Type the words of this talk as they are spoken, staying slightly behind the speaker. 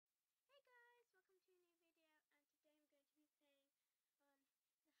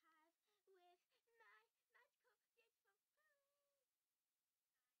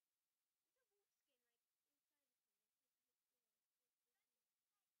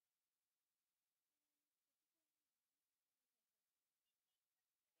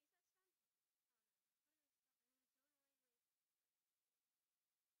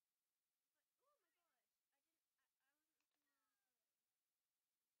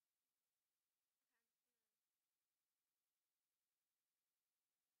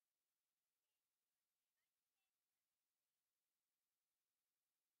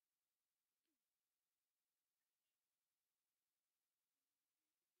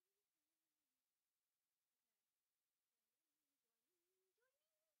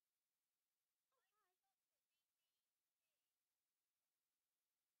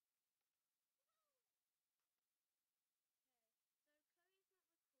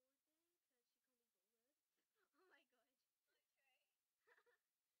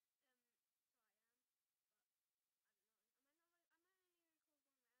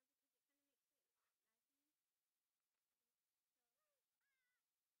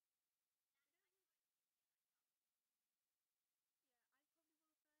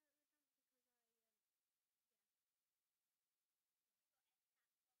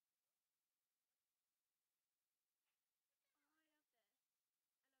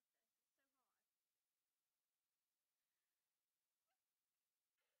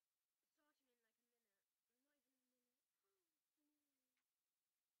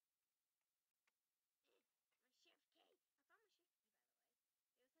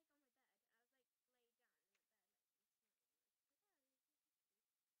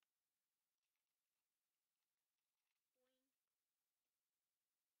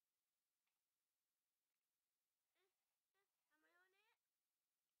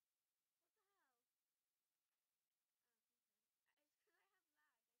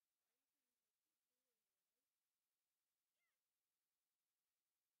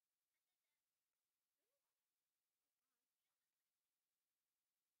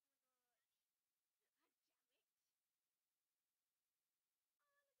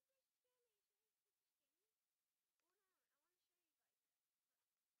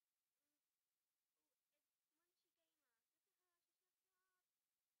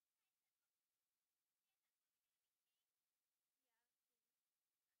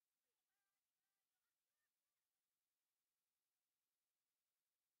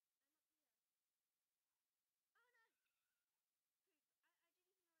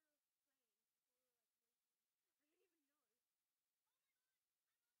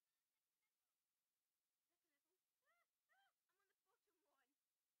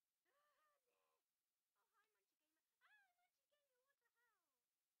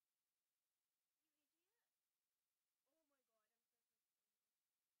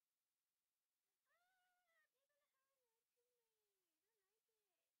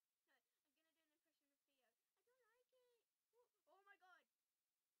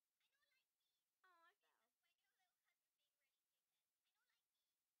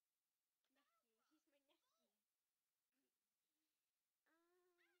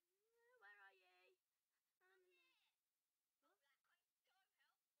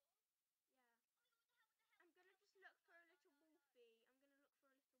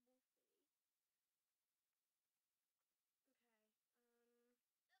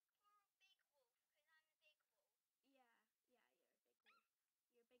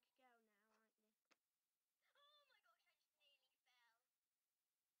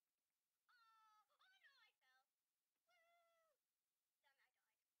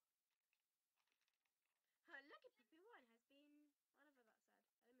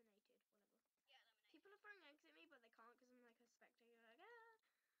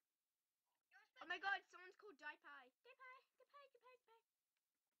my god, someone's called Daipai. Daipai. Have you done? Oh yeah, you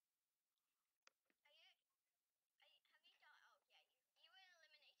were eliminated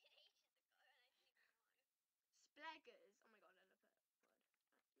ages ago, and I didn't even know. Splaggers. Oh my god, I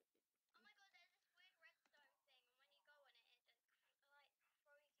love that word. Oh my god, there's this weird redstone thing, and when you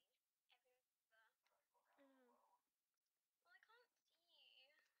go on it, it just like throws you everywhere. Well, I can't see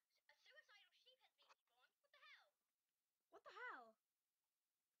you. A suicidal sheep has been spawned. What the hell? What the hell?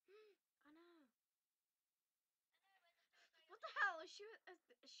 I know. What the hell? She was.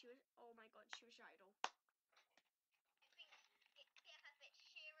 Oh my god, she was idle. I think it's PFF. It's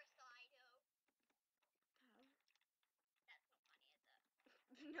suicidal. How? That's not funny, is it?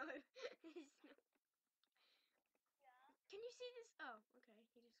 No, it's not. Yeah. Can you see this? Oh, okay.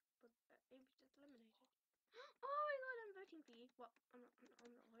 He was just eliminated. Oh my god, I'm voting for you. What? I'm not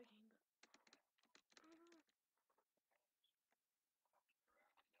voting, but.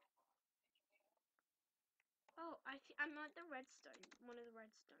 Oh, I'm at the redstone. One of the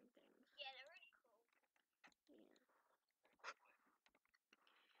redstone things. Yeah, they're really cool. Yeah.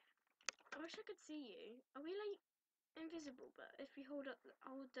 I wish I could see you. Are we like invisible? But if we hold the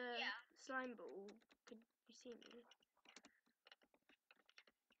slime ball, could you see me?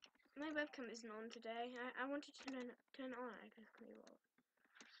 My webcam isn't on today. I wanted to turn it on. I guess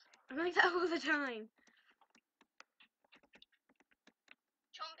I'm like that all the time.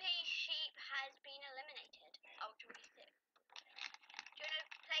 Chompy's sheep has been eliminated. Oh, Chompy's sick. Do you want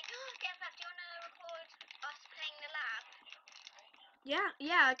to play? PFF, do you want to record us playing the lab?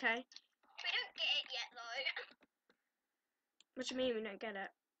 Yeah, okay. We don't get it yet, though. What do you mean we don't get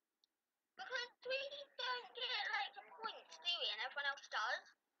it? Because we don't get, like, the points, do we? And everyone else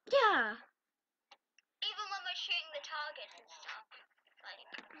does. Yeah. Even when we're shooting the targets and stuff. Like,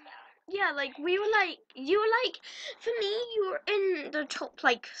 Yeah, like, you were like, for me, you were in the top,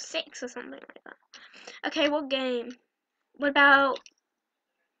 like, 6 or something like that. Okay, what game? What about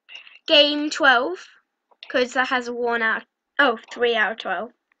game 12? Because that has 3 out of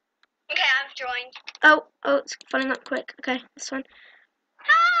 12. Okay, I've joined. Oh, it's filling up quick. Okay, this one.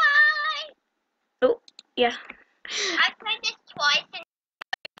 Hi! Oh, yeah. I've played this twice and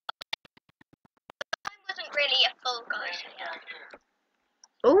I wasn't really a full guy, so yeah.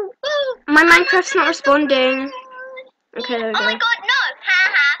 Oh, my Minecraft's not responding. Okay, there we go. Oh my god, no!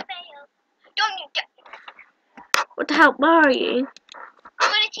 Haha, fail. Don't you What the hell? Where are you? I'm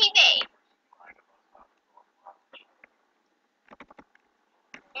on a TV.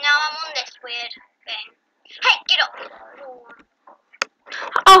 Now I'm on this weird thing. Hey, get up!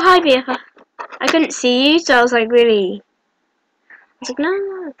 Oh, hi, BFF. I couldn't see you, so I was like, really. I was like,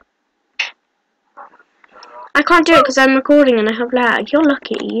 no. I can't do it because I'm recording and I have lag. You're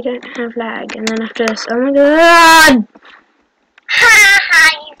lucky, you don't have lag. And then after this, oh my god!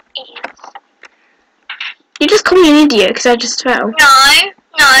 Haha, you idiots. You just call me an idiot because I just fell.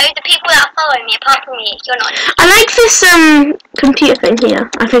 No, the people that are following me, apart from you, you're not. I like this computer thing here.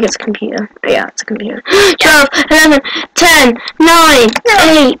 I think it's a computer. Oh, yeah, it's a computer. 12, 11, 10, 9, 8.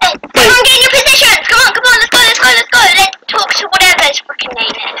 Come on, get in your positions! Come on, let's go! Let's talk to whatever his freaking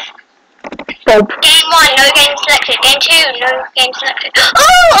name is. Bob. Game 1, no game selected. Game 2, no game selected.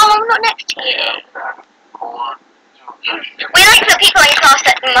 Oh, I'm not next to you. We like the people in class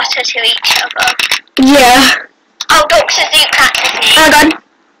that mutter to each other. Yeah. Oh, Dr. Zookat's his name. Oh my god.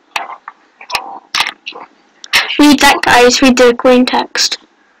 Read that, guys. Read the green text.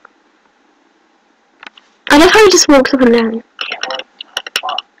 I love how he just walks up and down.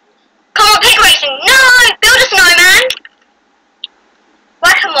 Come on, pig racing. No! Build a snowman.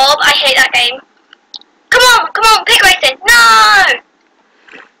 Whack a mob. I hate that game. Come on, pig racing. No!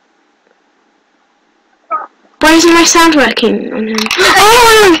 Why isn't my sound working on him?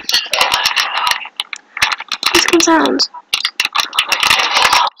 Oh! These good sounds.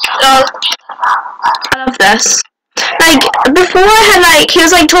 Oh, I love this. Like, before I had, like, he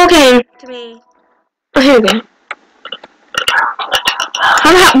was, like, talking to me. Oh, here we go.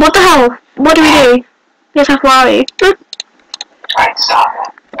 What the hell? What do we do? Yes, where are you?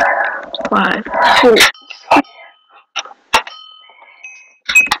 5, 4.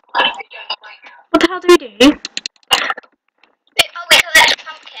 What the hell do we do? Oh, we collect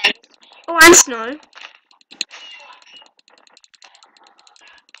pumpkins. Oh, and snow.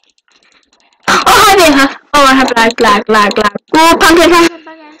 Oh, hi there. Oh, I have lag. Oh, pumpkin.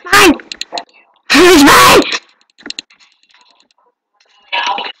 It's mine. It's mine.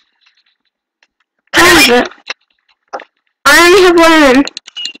 Can I have it? I only have one.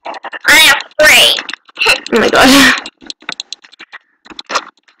 I have 3. Oh my god.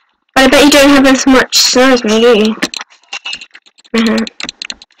 But I bet you don't have as much snow as me, do you?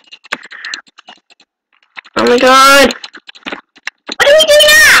 Oh my god. What do we do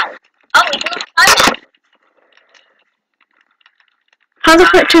now? Oh, we can climb it. How the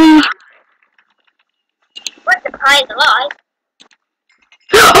fuck do we... What, the pie is alive?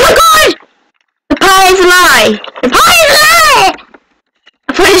 Oh my god! The pie is alive! The pie is alive!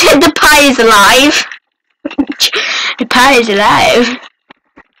 I thought it said the pie is alive. The pie is alive.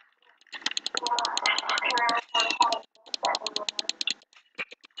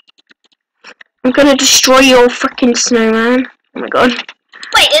 I'm gonna destroy your freaking snowman. Oh my god.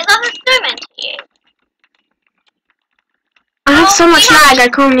 Wait, there's other snowmen to you. I have so much lag, I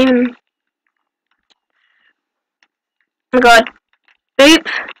can't even... Oh my god. Boop.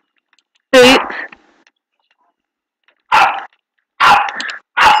 Boop.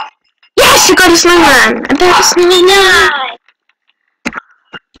 Yes, you got a snowman! I built a snowman! No.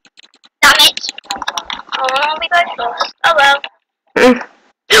 Damn it. Oh, we got lost. Oh well. Mm.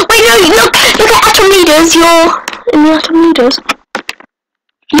 Wait, no, look at atom leaders, you're in the atom leaders.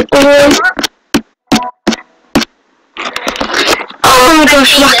 Oh my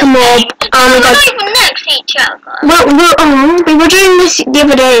gosh, whack-a-mole. Oh my god. We're not even next to each other. We were doing this the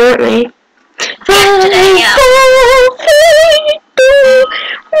other day, weren't we? Yeah.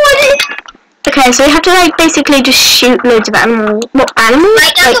 Okay, so we have to like basically just shoot loads of animals. What animals? But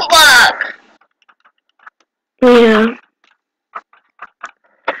it doesn't work. Yeah.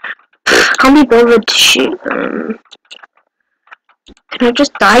 Can't be bothered to shoot them. Can I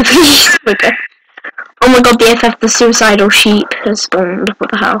just die, please? Okay. Oh my god, BFF, the suicidal sheep has spawned. What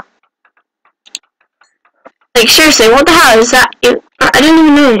the hell? Like, seriously, what the hell is that? I don't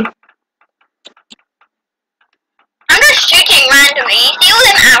even know. I'm just shooting randomly. You see all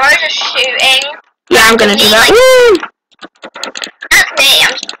them arrows just shooting? Yeah, I'm gonna do that. Like, Woo! that's me.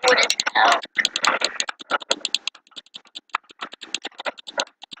 I'm just bored as hell.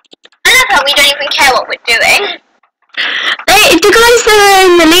 I love how we don't even care what we're doing. The guys that are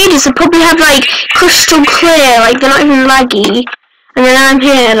in the leaders will probably have like crystal clear, like they're not even laggy, and then I'm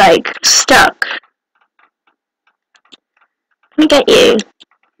here like stuck. Let me get you.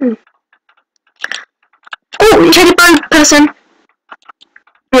 Oh, enchanted bow person.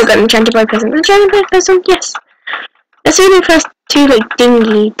 Oh my god, enchanted bow person. Enchanted bow person, yes. Let's see the first two like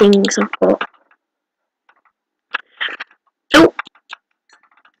dingy things I've got. Oh.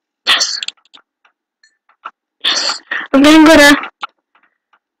 Yes. Yes. I'm getting better.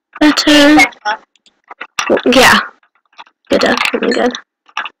 Better. Yeah. Gooder. Really good.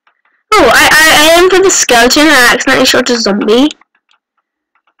 Oh, I aimed for the skeleton and I accidentally shot a zombie.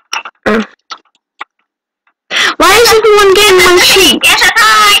 Oh. Why is everyone getting my sheep? Yes,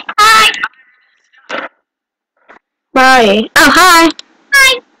 hi! Hi! Bye. Oh, hi.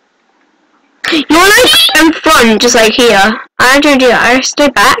 Hi! You're like in front, just like here. I don't do that. I stay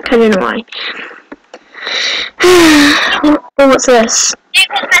back. I don't know why. Oh, what's this? Duke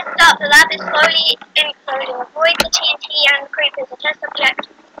has messed up. The lab is slowly imploding. Avoid the TNT and creepers. A test subject.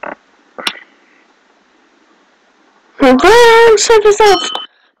 Well, shut this off.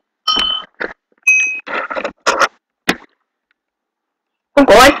 Oh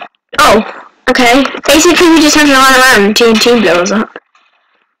god. Oh, okay. Basically, we just have to run around and TNT blows up.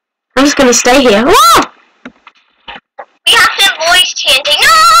 I'm just gonna stay here. Whoa! We have to avoid TNT.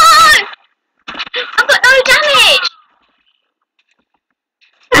 No! I've got no damage!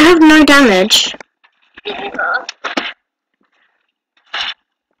 I have no damage.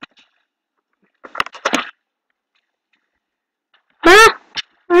 Oh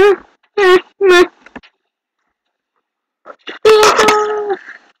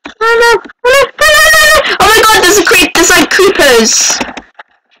my god, there's like creepers.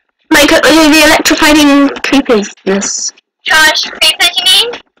 Like the electrifying creepers. Charged creepers, you mean?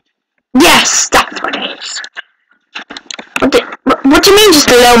 Yes, that's what it is. What do you mean just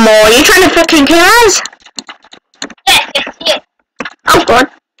a little more? Are you trying to fucking kill us? Yes. Oh god.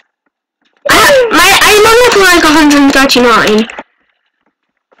 I'm on level like 139.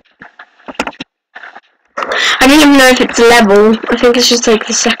 I don't even know if it's a level. I think it's just like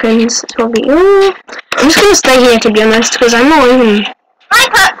the seconds. It's probably. Oh, I'm just gonna stay here to be honest, because I'm not even.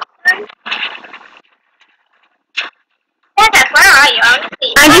 Where are you?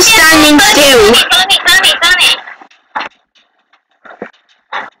 I'm just standing still. Follow me.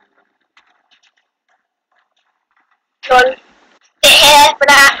 Don't sit here for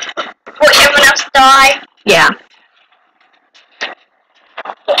that. Watch everyone else die. Yeah.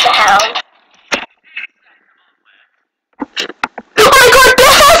 What the hell? Oh my god,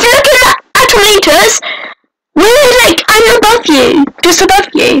 BFF, look at that atomators! We're like, I'm above you. Just above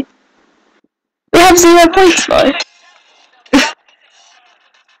you. We have 0 points though.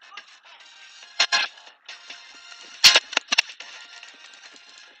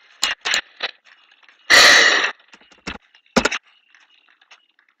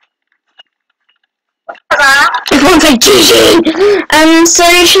 everyone say GG! So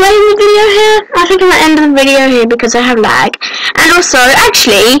should I end the video here? I think I'm gonna end the video here because I have lag. And also,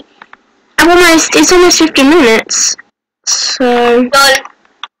 actually, it's almost 50 minutes. So Done.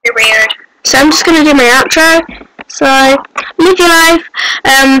 You're weird. So I'm just gonna do my outro. So live your life.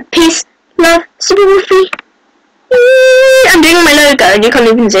 Peace, love, super woofy. I'm doing my logo and you can't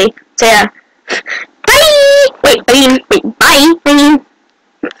even see. So yeah. Bye! Wait, bye.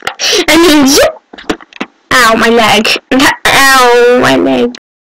 I mean, zip. Ow, my leg. Ow, my leg.